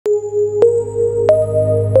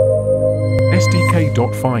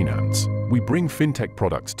SDK.finance, we bring fintech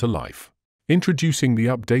products to life. Introducing the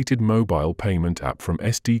updated mobile payment app from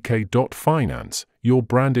SDK.finance, your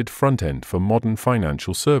branded front-end for modern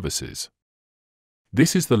financial services.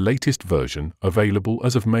 This is the latest version, available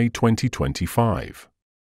as of May 2025.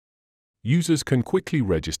 Users can quickly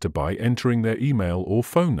register by entering their email or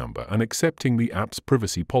phone number and accepting the app's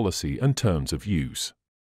privacy policy and terms of use.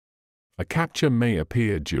 A captcha may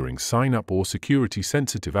appear during sign-up or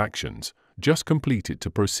security-sensitive actions. Just complete it to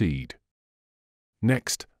proceed.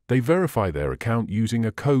 Next, they verify their account using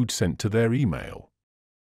a code sent to their email.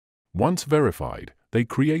 Once verified, they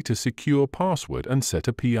create a secure password and set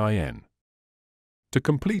a PIN. To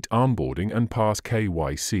complete onboarding and pass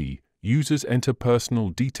KYC, users enter personal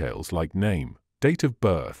details like name, date of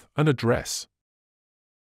birth, and address.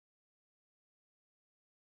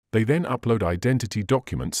 They then upload identity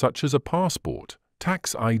documents such as a passport,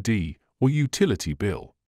 tax ID, or utility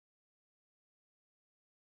bill.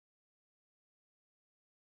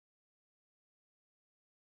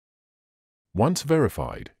 Once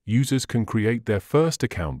verified, users can create their first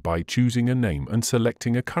account by choosing a name and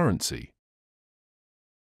selecting a currency.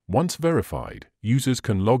 Once verified, users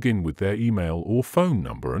can log in with their email or phone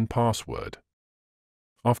number and password.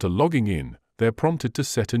 After logging in, they're prompted to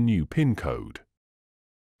set a new PIN code.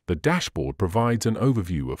 The dashboard provides an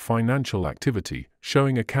overview of financial activity,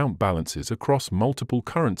 showing account balances across multiple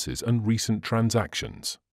currencies and recent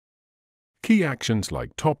transactions. Key actions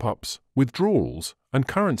like top-ups, withdrawals, and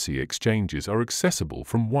currency exchanges are accessible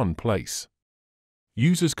from one place.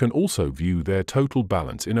 Users can also view their total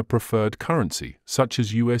balance in a preferred currency, such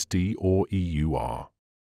as USD or EUR.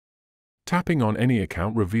 Tapping on any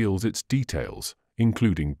account reveals its details,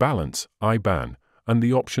 including balance, IBAN, and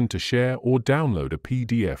the option to share or download a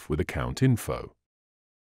PDF with account info.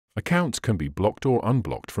 Accounts can be blocked or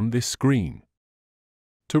unblocked from this screen.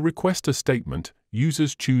 To request a statement,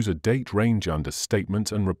 users choose a date range under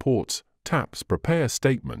Statements and Reports, taps Prepare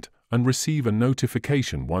Statement, and receive a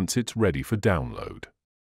notification once it's ready for download.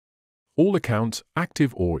 All accounts,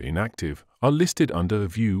 active or inactive, are listed under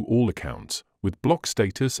View All Accounts, with block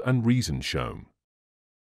status and reason shown.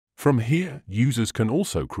 From here, users can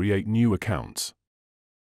also create new accounts.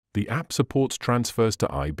 The app supports transfers to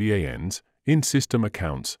IBANs, in-system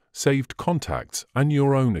accounts, saved contacts, and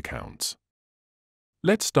your own accounts.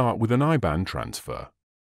 Let's start with an IBAN transfer.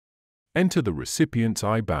 Enter the recipient's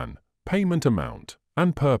IBAN, payment amount,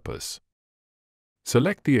 and purpose.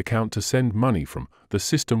 Select the account to send money from. The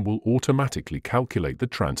system will automatically calculate the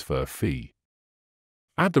transfer fee.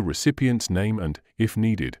 Add the recipient's name and, if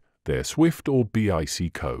needed, their SWIFT or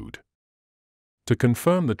BIC code. To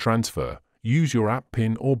confirm the transfer, use your app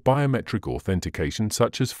PIN or biometric authentication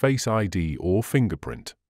such as Face ID or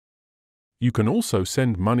fingerprint. You can also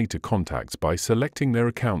send money to contacts by selecting their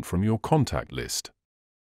account from your contact list.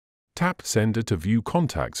 Tap Sender to view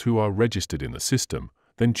contacts who are registered in the system,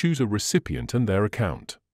 then choose a recipient and their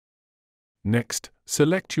account. Next,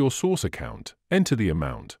 select your source account, enter the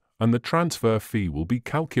amount, and the transfer fee will be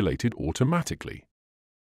calculated automatically.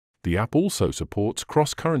 The app also supports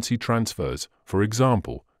cross-currency transfers, for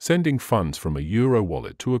example, sending funds from a Euro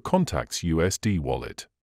wallet to a contact's USD wallet.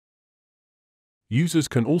 Users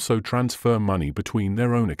can also transfer money between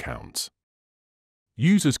their own accounts.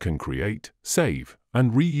 Users can create, save,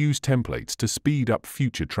 and reuse templates to speed up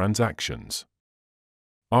future transactions.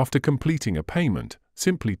 After completing a payment,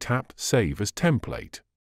 simply tap Save as Template.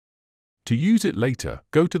 To use it later,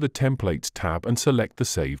 go to the Templates tab and select the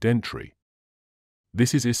saved entry.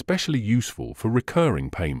 This is especially useful for recurring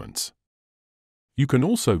payments. You can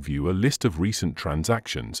also view a list of recent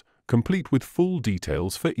transactions, complete with full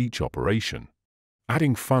details for each operation.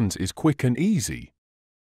 Adding funds is quick and easy.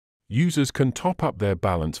 Users can top up their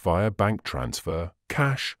balance via bank transfer,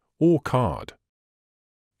 cash, or card.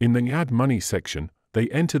 In the Add Money section, they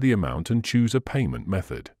enter the amount and choose a payment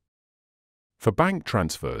method. For bank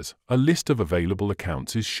transfers, a list of available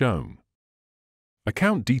accounts is shown.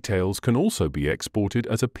 Account details can also be exported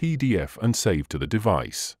as a PDF and saved to the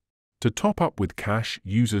device. To top up with cash,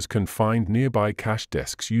 users can find nearby cash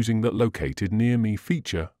desks using the Located Near Me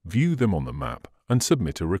feature, view them on the map, and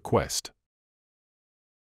submit a request.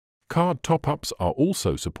 Card top-ups are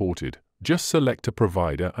also supported. Just select a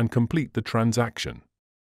provider and complete the transaction.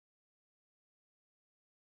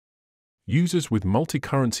 Users with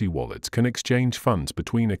multi-currency wallets can exchange funds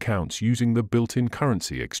between accounts using the built-in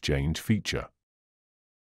currency exchange feature.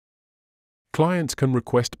 Clients can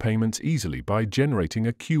request payments easily by generating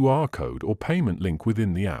a QR code or payment link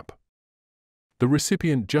within the app. The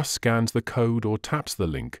recipient just scans the code or taps the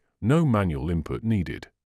link, no manual input needed.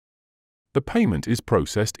 The payment is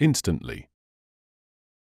processed instantly.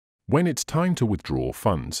 When it's time to withdraw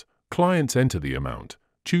funds, clients enter the amount,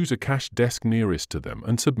 choose a cash desk nearest to them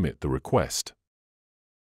and submit the request.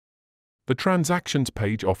 The Transactions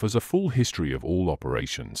page offers a full history of all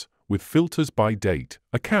operations, with filters by date,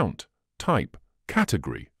 account, type,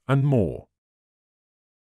 category, and more.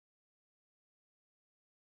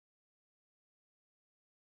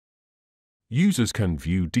 Users can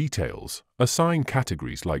view details, assign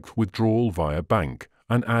categories like withdrawal via bank,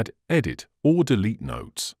 and add, edit, or delete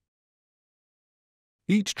notes.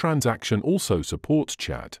 Each transaction also supports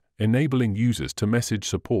chat, enabling users to message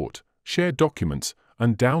support, share documents,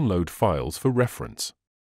 and download files for reference.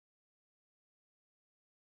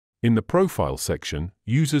 In the Profile section,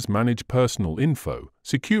 users manage personal info,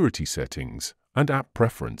 security settings, and app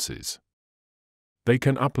preferences. They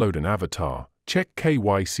can upload an avatar, check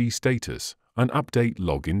KYC status, and update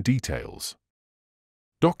login details.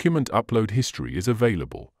 Document upload history is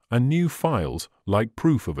available, and new files, like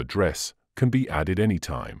proof of address, can be added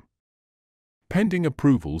anytime. Pending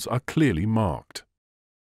approvals are clearly marked.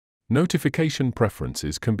 Notification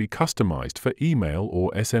preferences can be customized for email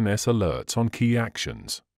or SMS alerts on key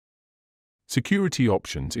actions. Security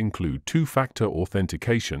options include two-factor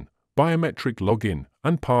authentication, biometric login,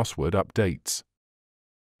 and password updates.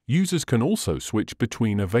 Users can also switch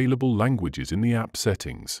between available languages in the app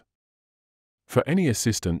settings. For any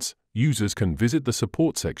assistance, users can visit the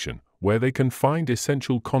support section, where they can find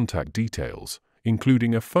essential contact details,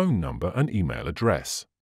 including a phone number and email address.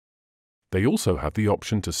 They also have the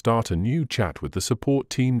option to start a new chat with the support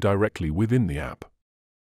team directly within the app.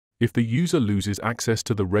 If the user loses access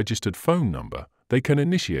to the registered phone number, they can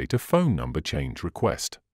initiate a phone number change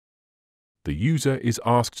request. The user is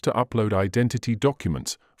asked to upload identity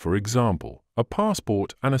documents, for example, a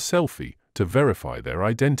passport and a selfie, to verify their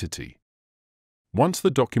identity. Once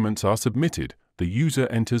the documents are submitted, the user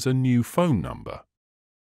enters a new phone number.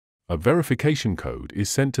 A verification code is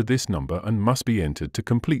sent to this number and must be entered to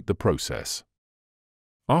complete the process.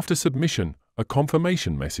 After submission, a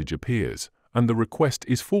confirmation message appears, and the request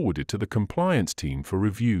is forwarded to the compliance team for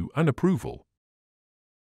review and approval.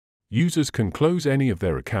 Users can close any of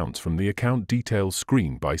their accounts from the Account Details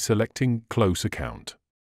screen by selecting Close Account.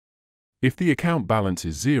 If the account balance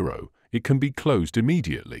is zero, it can be closed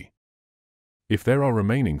immediately. If there are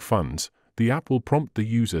remaining funds, the app will prompt the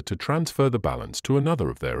user to transfer the balance to another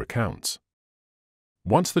of their accounts.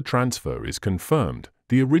 Once the transfer is confirmed,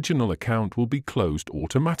 the original account will be closed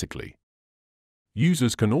automatically.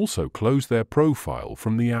 Users can also close their profile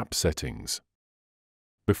from the app settings.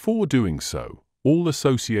 Before doing so, all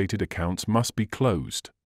associated accounts must be closed.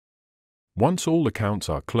 Once all accounts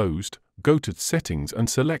are closed, go to Settings and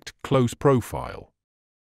select Close Profile.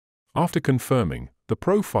 After confirming, the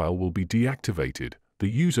profile will be deactivated, the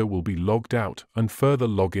user will be logged out, and further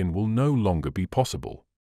login will no longer be possible.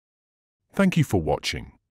 Thank you for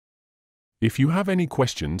watching. If you have any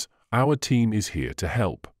questions, our team is here to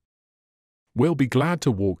help. We'll be glad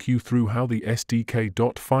to walk you through how the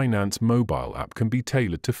SDK.finance mobile app can be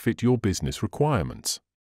tailored to fit your business requirements.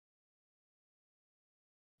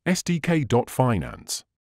 SDK.finance.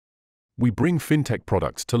 We bring fintech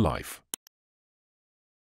products to life.